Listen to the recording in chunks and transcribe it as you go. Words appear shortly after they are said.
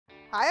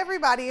Hi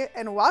everybody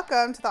and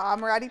welcome to the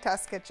Amoretti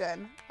Test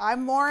Kitchen.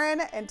 I'm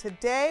Lauren and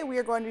today we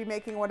are going to be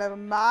making one of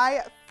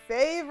my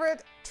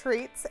favorite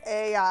treats,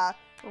 a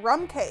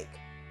rum cake.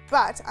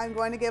 But I'm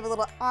going to give a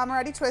little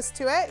Amoretti twist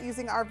to it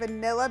using our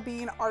vanilla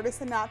bean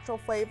artisan natural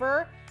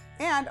flavor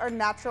and our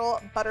natural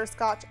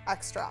butterscotch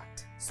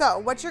extract. So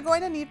what you're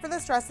going to need for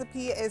this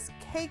recipe is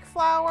cake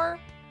flour,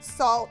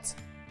 salt,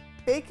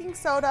 baking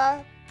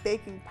soda,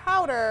 baking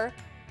powder,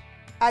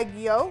 egg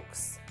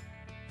yolks.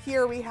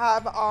 Here we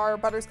have our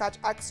butterscotch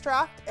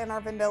extract and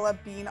our vanilla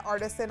bean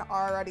artisan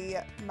already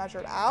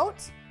measured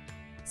out.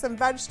 Some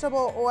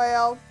vegetable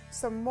oil,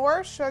 some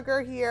more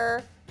sugar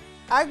here,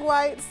 egg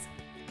whites,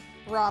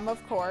 rum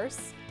of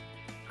course,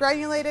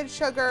 granulated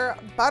sugar,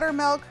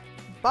 buttermilk,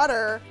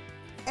 butter,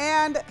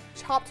 and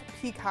chopped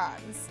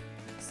pecans.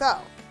 So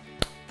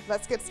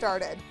let's get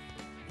started.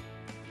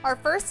 Our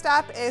first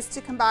step is to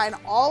combine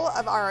all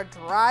of our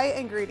dry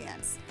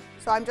ingredients.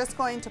 So I'm just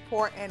going to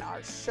pour in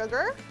our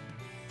sugar,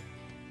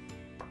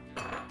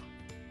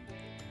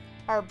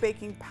 our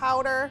baking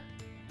powder,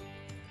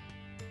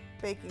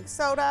 baking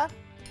soda,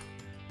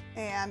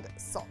 and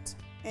salt.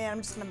 And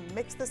I'm just gonna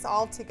mix this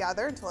all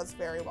together until it's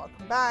very well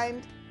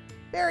combined.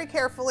 Very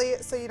carefully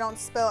so you don't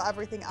spill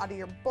everything out of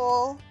your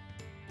bowl.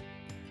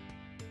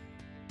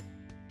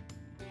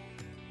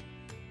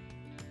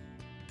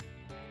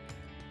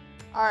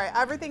 All right,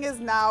 everything is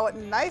now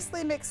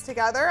nicely mixed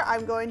together.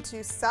 I'm going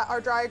to set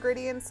our dry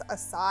ingredients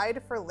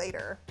aside for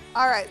later.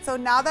 All right, so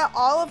now that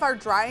all of our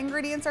dry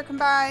ingredients are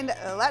combined,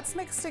 let's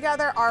mix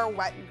together our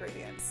wet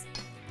ingredients.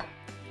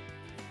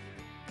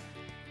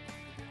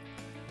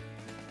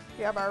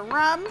 We have our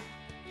rum,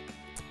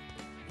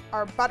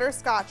 our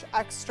butterscotch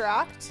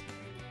extract,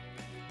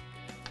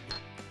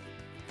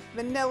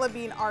 vanilla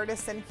bean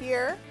artisan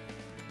here,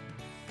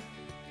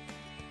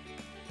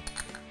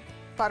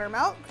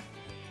 buttermilk,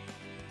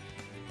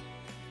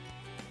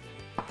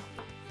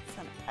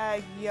 some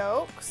egg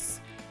yolks.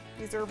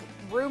 These are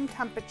room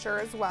temperature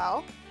as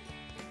well.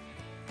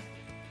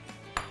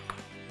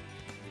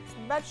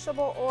 Some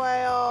vegetable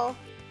oil.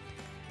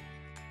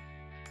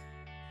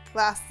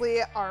 Lastly,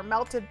 our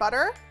melted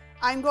butter.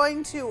 I'm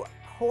going to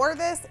pour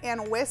this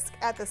and whisk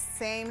at the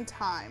same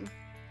time.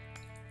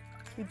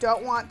 You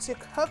don't want to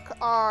cook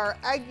our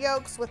egg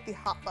yolks with the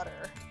hot butter.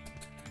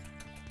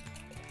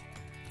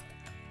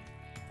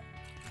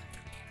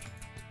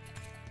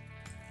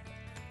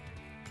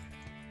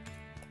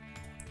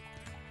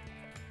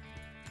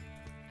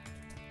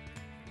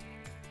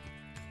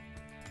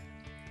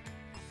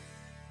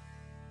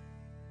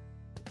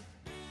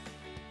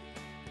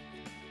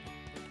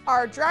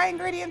 Our dry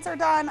ingredients are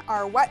done,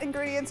 our wet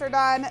ingredients are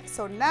done,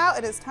 so now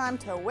it is time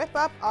to whip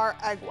up our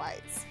egg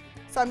whites.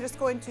 So I'm just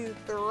going to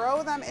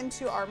throw them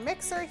into our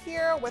mixer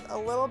here with a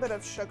little bit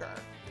of sugar.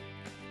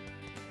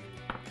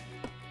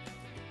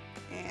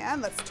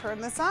 And let's turn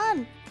this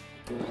on.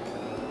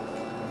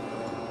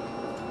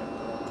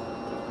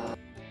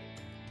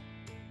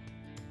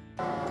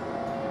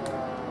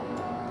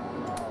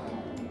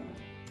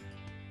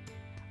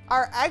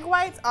 Our egg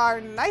whites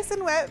are nice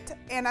and whipped,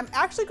 and I'm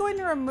actually going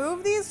to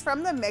remove these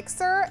from the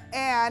mixer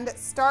and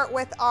start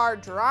with our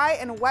dry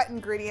and wet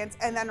ingredients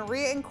and then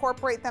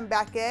reincorporate them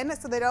back in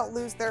so they don't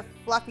lose their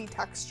fluffy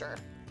texture.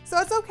 So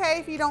it's okay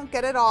if you don't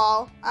get it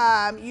all.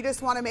 You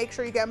just want to make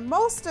sure you get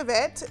most of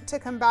it to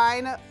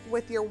combine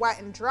with your wet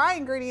and dry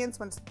ingredients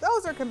once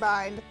those are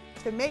combined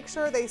to make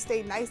sure they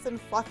stay nice and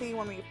fluffy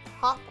when we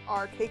pop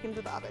our cake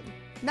into the oven.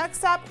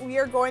 Next up, we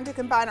are going to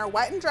combine our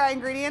wet and dry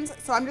ingredients.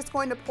 So I'm just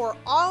going to pour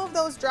all of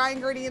those dry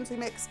ingredients we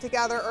mixed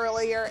together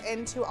earlier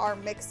into our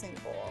mixing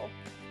bowl.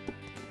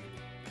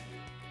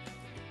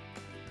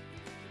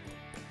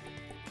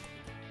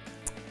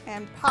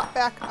 And pop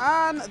back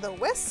on the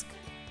whisk.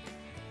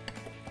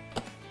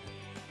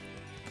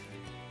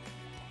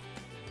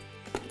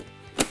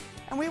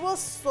 And we will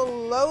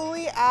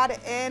slowly add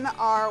in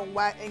our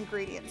wet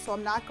ingredients. So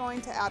I'm not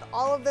going to add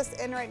all of this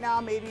in right now,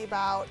 maybe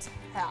about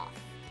half.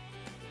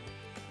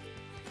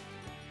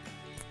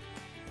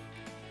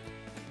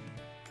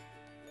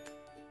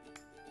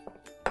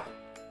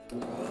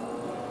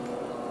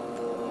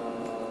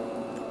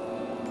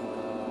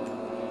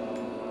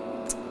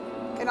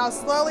 And I'll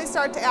slowly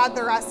start to add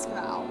the rest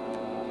now.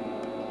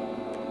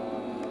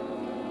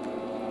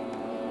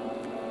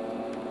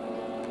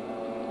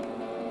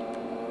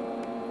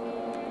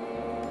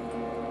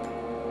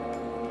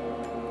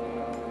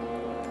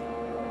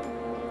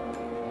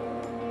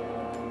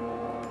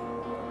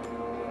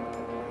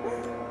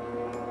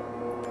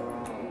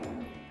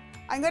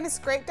 I'm going to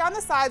scrape down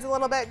the sides a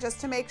little bit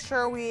just to make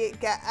sure we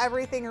get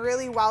everything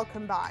really well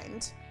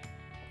combined.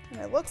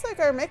 And it looks like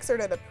our mixer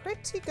did a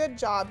pretty good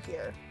job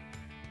here.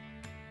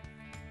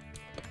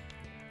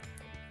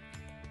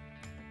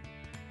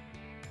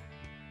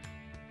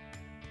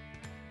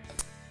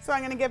 So I'm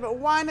going to give it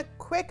one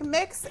quick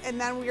mix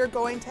and then we are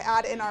going to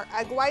add in our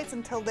egg whites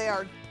until they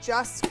are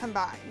just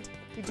combined.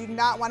 You do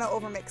not want to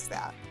overmix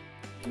that.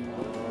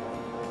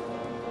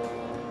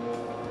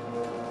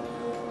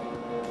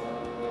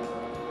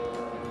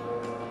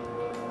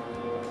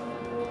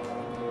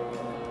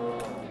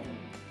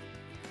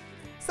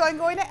 So I'm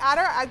going to add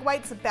our egg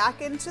whites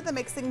back into the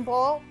mixing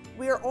bowl.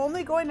 We are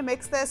only going to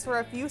mix this for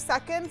a few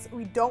seconds.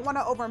 We don't want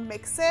to over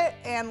mix it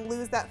and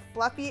lose that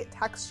fluffy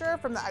texture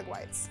from the egg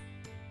whites.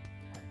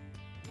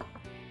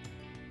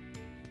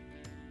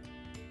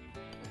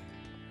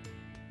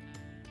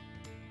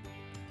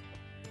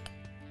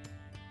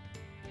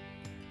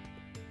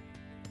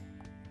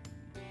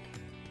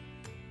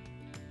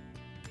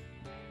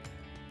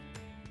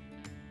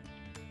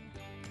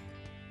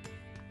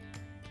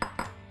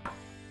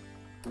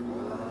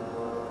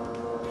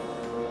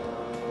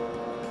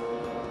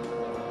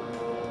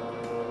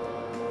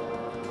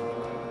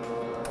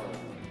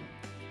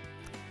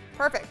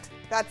 Perfect.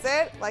 That's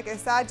it. Like I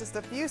said, just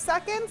a few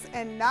seconds,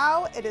 and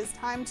now it is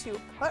time to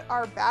put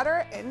our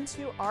batter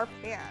into our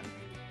pan.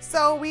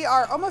 So we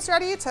are almost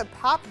ready to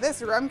pop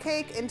this rum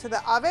cake into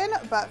the oven,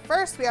 but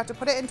first we have to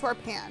put it into our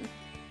pan.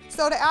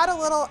 So to add a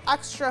little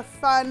extra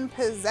fun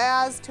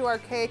pizzazz to our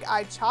cake,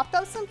 I chopped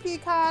up some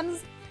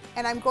pecans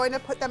and I'm going to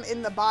put them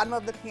in the bottom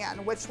of the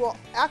pan, which will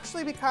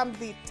actually become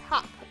the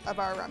top of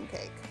our rum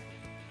cake.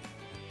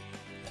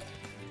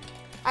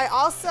 I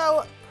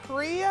also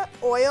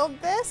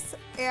pre-oiled this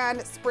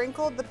and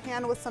sprinkled the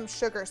pan with some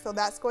sugar, so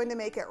that's going to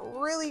make it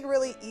really,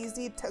 really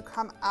easy to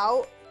come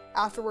out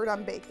after we're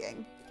done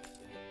baking.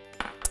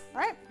 All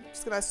right,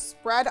 just gonna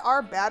spread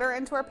our batter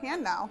into our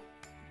pan now.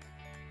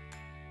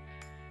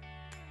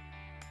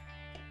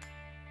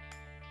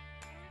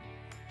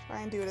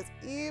 Try and do it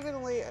as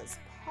evenly as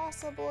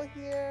possible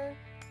here.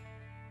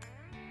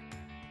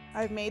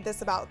 I've made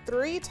this about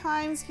 3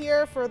 times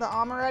here for the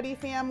Amoretti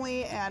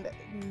family, and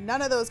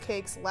none of those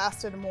cakes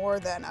lasted more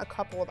than a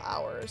couple of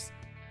hours.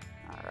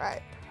 All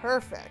right,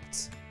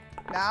 perfect.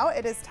 Now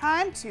it is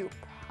time to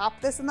pop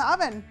this in the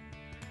oven.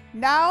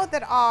 Now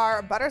that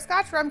our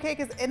butterscotch rum cake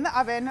is in the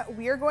oven,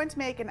 we are going to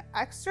make an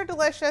extra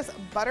delicious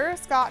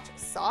butterscotch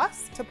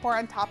sauce to pour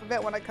on top of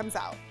it when it comes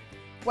out.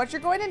 What you're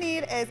going to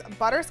need is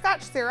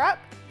butterscotch syrup,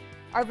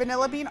 our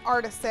vanilla bean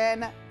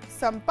artisan,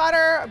 some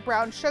butter,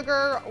 brown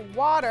sugar,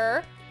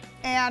 water,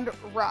 and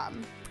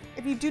rum.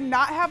 If you do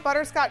not have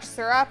butterscotch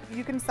syrup,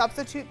 you can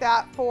substitute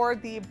that for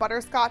the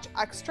butterscotch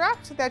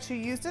extract that you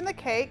used in the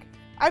cake.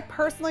 I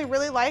personally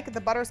really like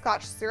the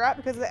butterscotch syrup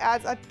because it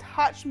adds a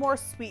touch more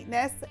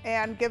sweetness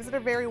and gives it a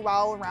very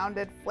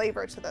well-rounded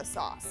flavor to the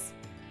sauce.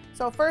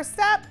 So first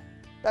step,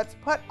 let's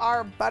put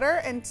our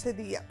butter into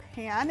the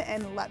pan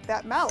and let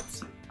that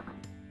melt.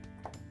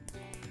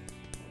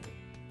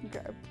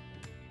 Okay.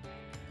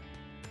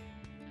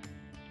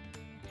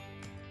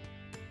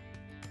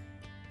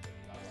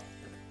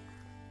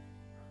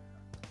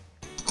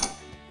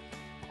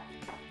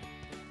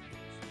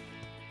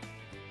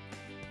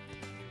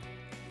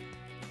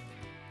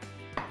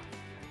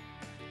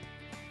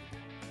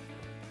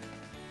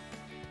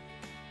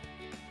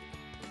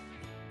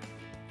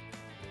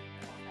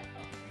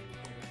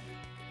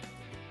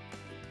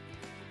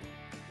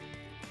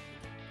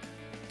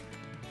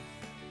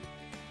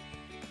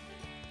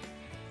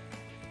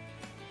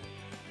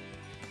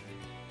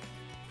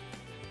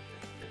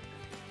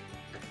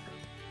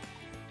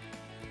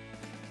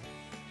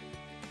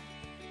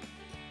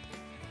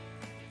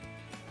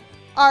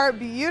 Our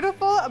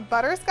beautiful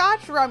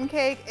butterscotch rum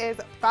cake is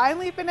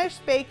finally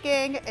finished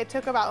baking. It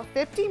took about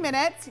 50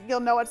 minutes.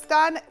 You'll know it's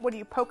done when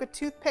you poke a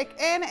toothpick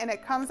in and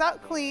it comes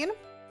out clean.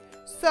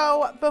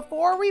 So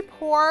before we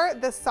pour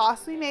the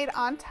sauce we made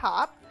on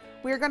top,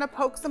 we're gonna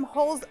poke some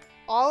holes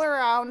all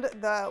around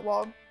the,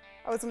 well,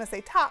 I was gonna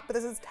say top, but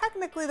this is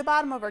technically the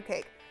bottom of our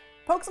cake.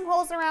 Poke some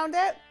holes around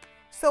it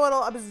so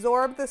it'll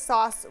absorb the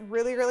sauce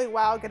really, really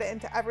well, get it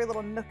into every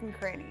little nook and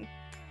cranny.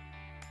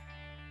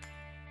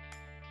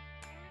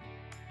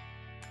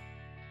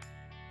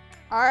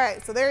 All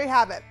right, so there you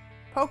have it.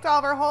 Poked all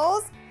of our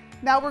holes.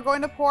 Now we're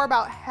going to pour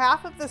about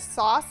half of the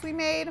sauce we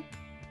made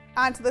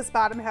onto this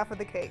bottom half of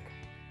the cake.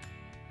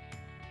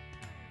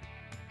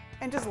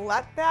 And just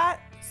let that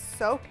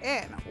soak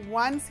in.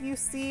 Once you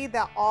see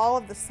that all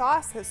of the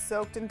sauce has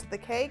soaked into the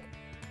cake,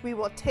 we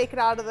will take it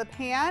out of the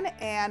pan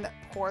and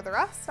pour the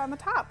rest on the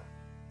top.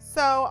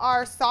 So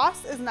our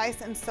sauce is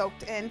nice and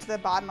soaked into the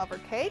bottom of our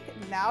cake.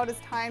 Now it is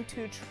time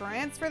to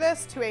transfer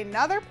this to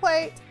another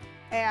plate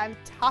and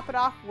top it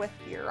off with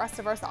the rest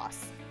of our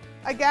sauce.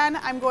 Again,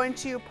 I'm going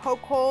to poke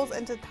holes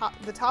into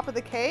the top of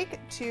the cake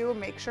to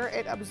make sure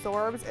it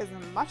absorbs as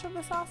much of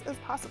the sauce as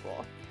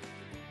possible.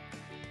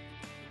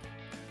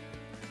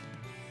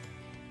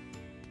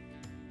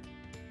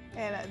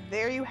 And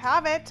there you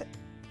have it.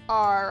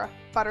 Our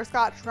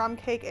butterscotch rum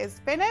cake is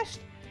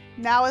finished.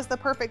 Now is the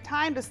perfect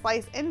time to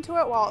slice into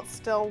it while it's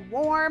still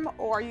warm,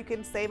 or you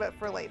can save it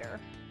for later.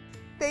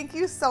 Thank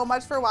you so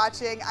much for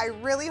watching. I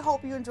really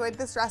hope you enjoyed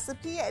this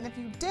recipe, and if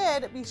you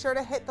did, be sure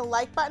to hit the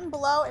like button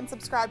below and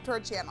subscribe to our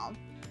channel.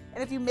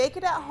 And if you make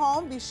it at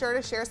home, be sure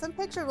to share some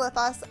pictures with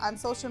us on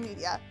social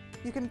media.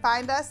 You can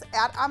find us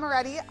at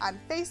Amoretti on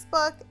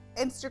Facebook,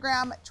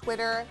 Instagram,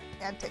 Twitter,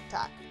 and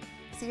TikTok.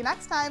 See you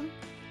next time.